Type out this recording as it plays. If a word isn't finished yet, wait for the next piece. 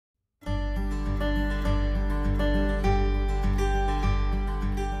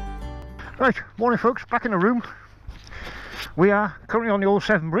Right, morning folks, back in the room. We are currently on the old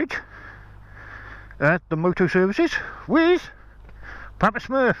Severn Bridge at the Moto Services with Papa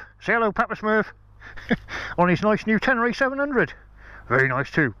Smurf. Say hello, Papa Smurf. On his nice new Tenere 700. Very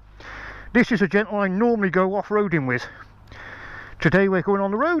nice too. This is a gentleman I normally go off-roading with. Today we're going on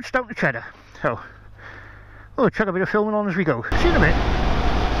the roads down to Cheddar. So, we'll chuck a bit of filming on as we go. See you in a bit.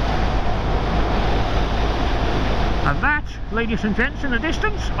 And that, ladies and gents, in the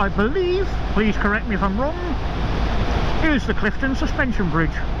distance, I believe, please correct me if I'm wrong, is the Clifton Suspension Bridge.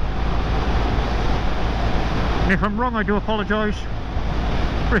 And if I'm wrong, I do apologise,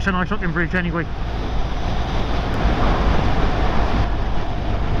 but it's a nice looking bridge anyway.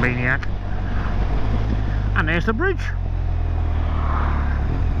 Maniac. And there's the bridge.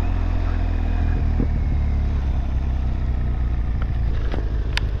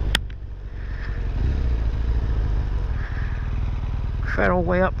 Fair old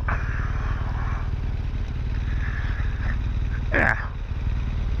way up. Yeah.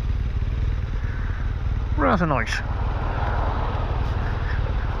 Rather nice.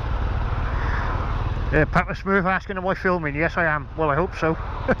 Yeah, Papa Smurf asking am I filming? Yes I am. Well I hope so.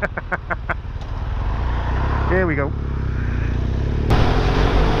 Here we go.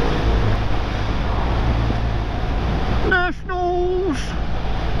 Nationals!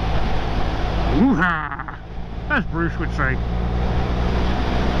 Woo-ha! As Bruce would say.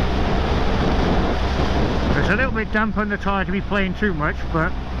 It's a little bit damp on the tyre to be playing too much,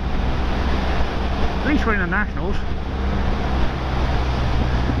 but at least we're in the Nationals.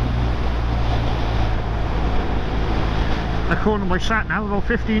 According to my sat nav, about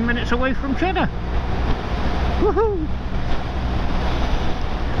 15 minutes away from Cheddar. Woohoo!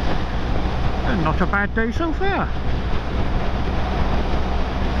 And not a bad day so far.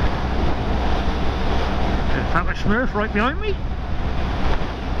 There's Papa Smurf right behind me.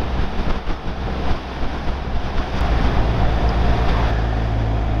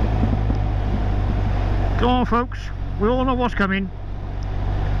 Go on folks, we all know what's coming.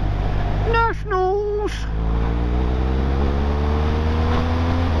 Nationals!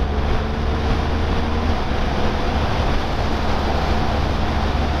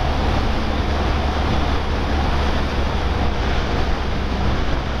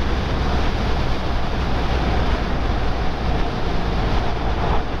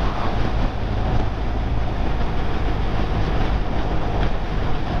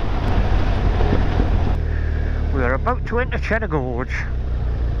 We're about to enter Cheddar Gorge.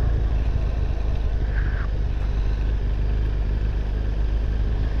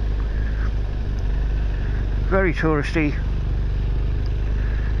 Very touristy.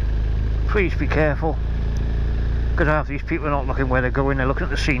 Please be careful, because half these people are not looking where they're going, they're looking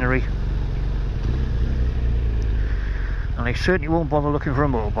at the scenery. And they certainly won't bother looking for a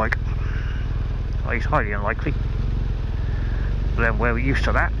motorbike. Well, it's highly unlikely. But then we're used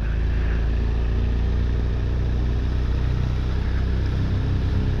to that.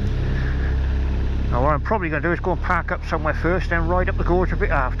 Now what I'm probably going to do is go and park up somewhere first, then ride up the gorge a bit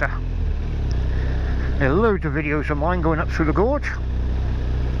after. There are loads of videos of mine going up through the gorge.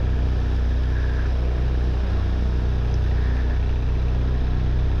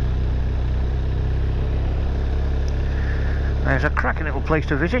 There's a cracking little place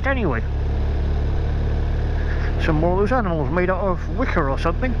to visit anyway. Some more of those animals made out of wicker or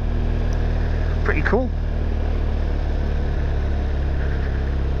something. Pretty cool.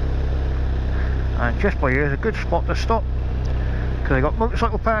 And just by here is a good spot to stop, because they got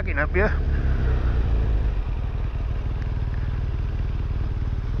motorcycle parking up here.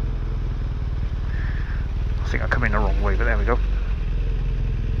 I think I come in the wrong way, but there we go.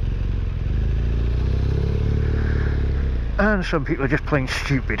 And some people are just plain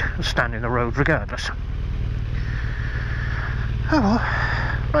stupid and stand in the road regardless. Oh well,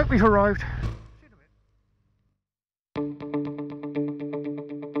 right, we've arrived.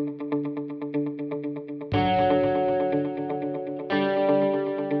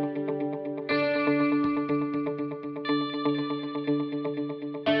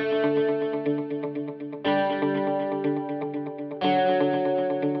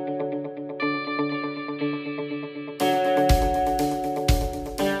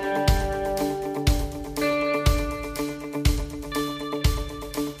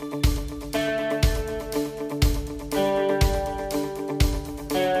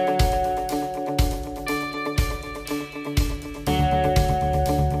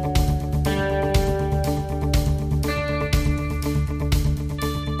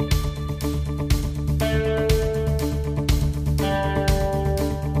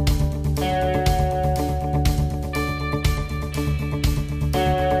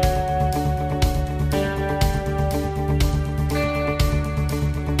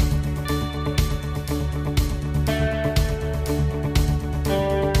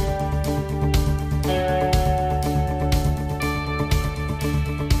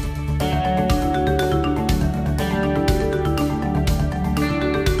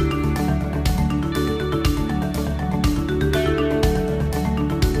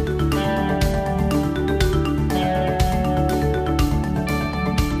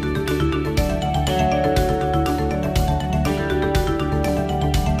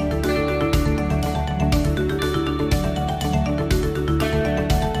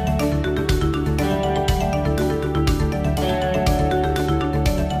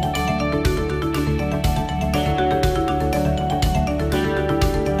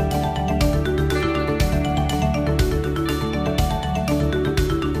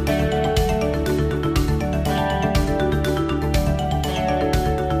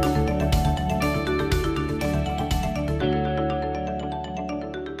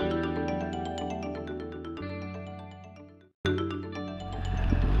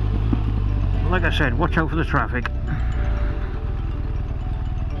 like I said, watch out for the traffic.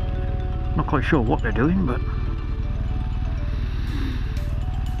 Not quite sure what they're doing, but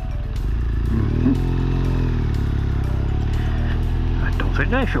I don't think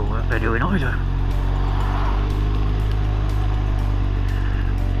they're sure what they're doing either.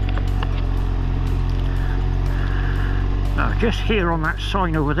 Now just here on that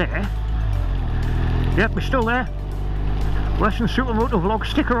sign over there, yep, we're still there. Western Supermoto Vlog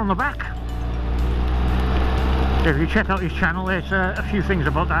sticker on the back. If you check out his channel, there's a few things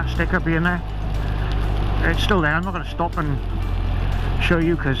about that sticker being there. It's still there. I'm not going to stop and show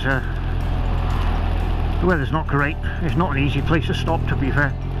you because the weather's not great. It's not an easy place to stop, to be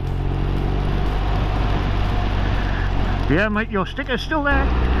fair. Yeah, mate, your sticker's still there.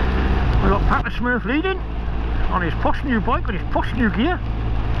 We've got Papa Smurf leading on his posh new bike with his posh new gear.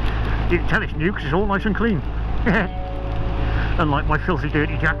 You can tell it's new because it's all nice and clean. Unlike my filthy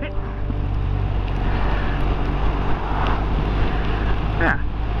dirty jacket. Yeah,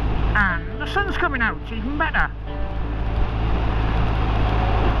 and the sun's coming out, even better.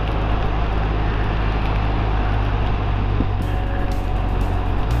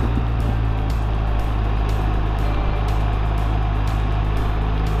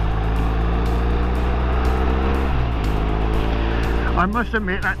 I must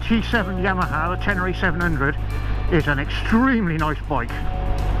admit that T7 Yamaha, the Tenere 700, is an extremely nice bike.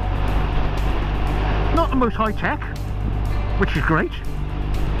 Not the most high tech, which is great.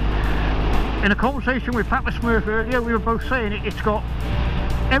 In a conversation with Papa Smurf earlier, we were both saying it's got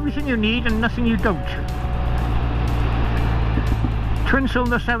everything you need and nothing you don't. Twin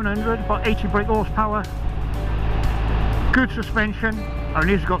cylinder 700, about 80 brake horsepower, good suspension. I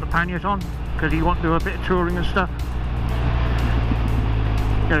mean, he's got the panniers on because he wants to do a bit of touring and stuff.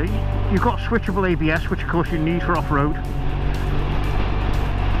 You know, you've got switchable ABS, which of course you need for off-road.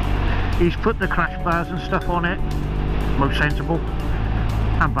 He's put the crash bars and stuff on it, most sensible,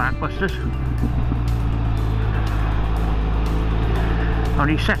 and backbusters. And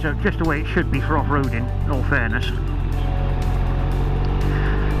he's set up just the way it should be for off-roading, in all fairness.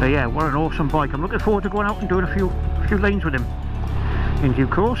 But yeah, what an awesome bike. I'm looking forward to going out and doing a few lanes with him in due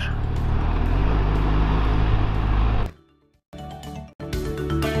course.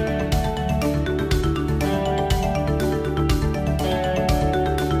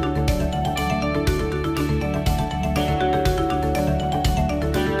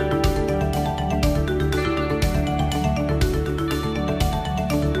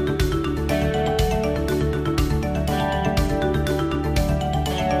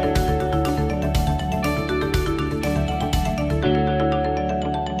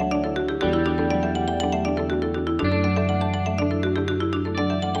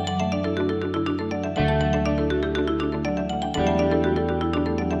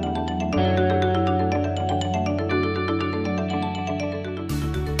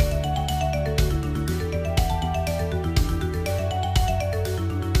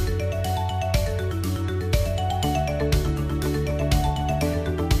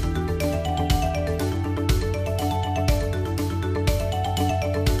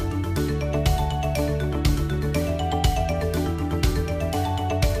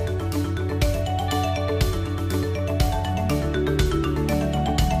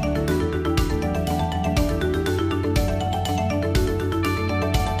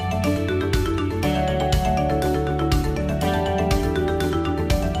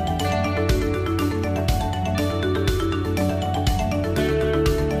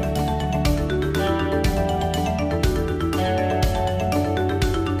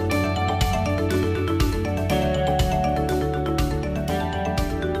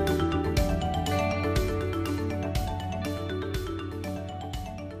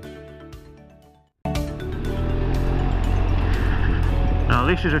 Now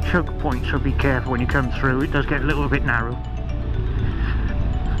this is a choke point, so be careful when you come through. It does get a little bit narrow.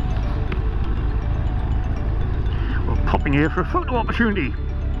 We'll pop in here for a photo opportunity.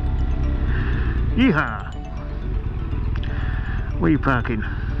 Yeehaw! Where are you parking?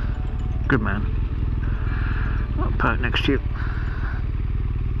 Good man. I'll park next to you.